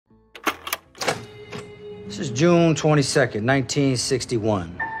This is June 22nd,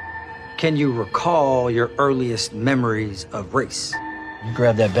 1961. Can you recall your earliest memories of race? You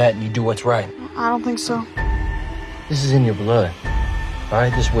grab that bat and you do what's right. I don't think so. This is in your blood. All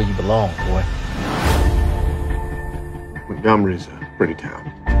right, this is where you belong, boy. Montgomery's a pretty town.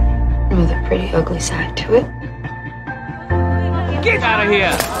 With a pretty ugly side to it. Get out of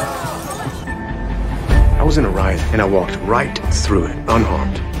here! I was in a riot and I walked right through it,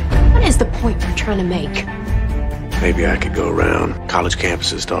 unharmed. What is the point you're trying to make? Maybe I could go around college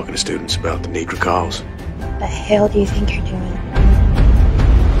campuses talking to students about the Negro cause. The hell do you think you're doing?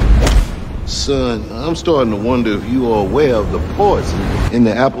 Son, I'm starting to wonder if you are aware of the poison in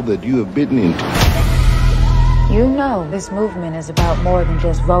the apple that you have bitten into. You know this movement is about more than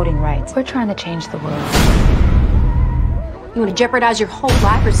just voting rights. We're trying to change the world. You want to jeopardize your whole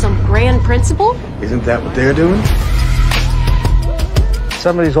life for some grand principle? Isn't that what they're doing?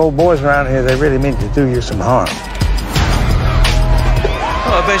 Some of these old boys around here, they really mean to do you some harm.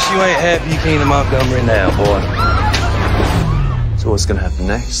 Oh, I bet you ain't happy you came to Montgomery now, boy. So what's gonna happen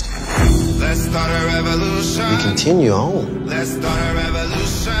next? Let's start a revolution. We continue on. Let's start a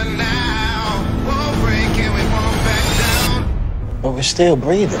revolution now. Won't break and we won't back down. But we're still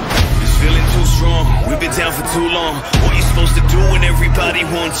breathing. This feeling too strong. We've been down for too long. What you supposed to do when everybody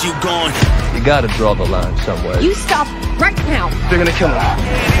wants you gone? You gotta draw the line somewhere. You stop right now. They're gonna kill him. Yeah,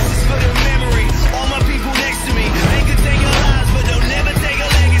 this is for the memory. All my people next to me. They could take our lives, but they'll never take a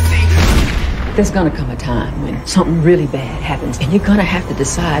legacy. There's gonna come a time when something really bad happens, and you're gonna have to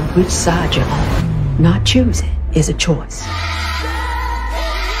decide which side you're on. Not choosing is a choice.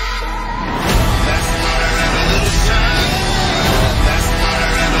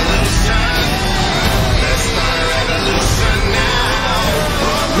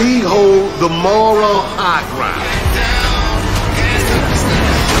 We hold the moral high ground.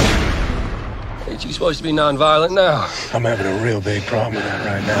 Ain't you supposed to be nonviolent now? I'm having a real big problem with that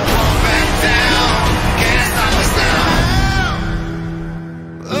right now.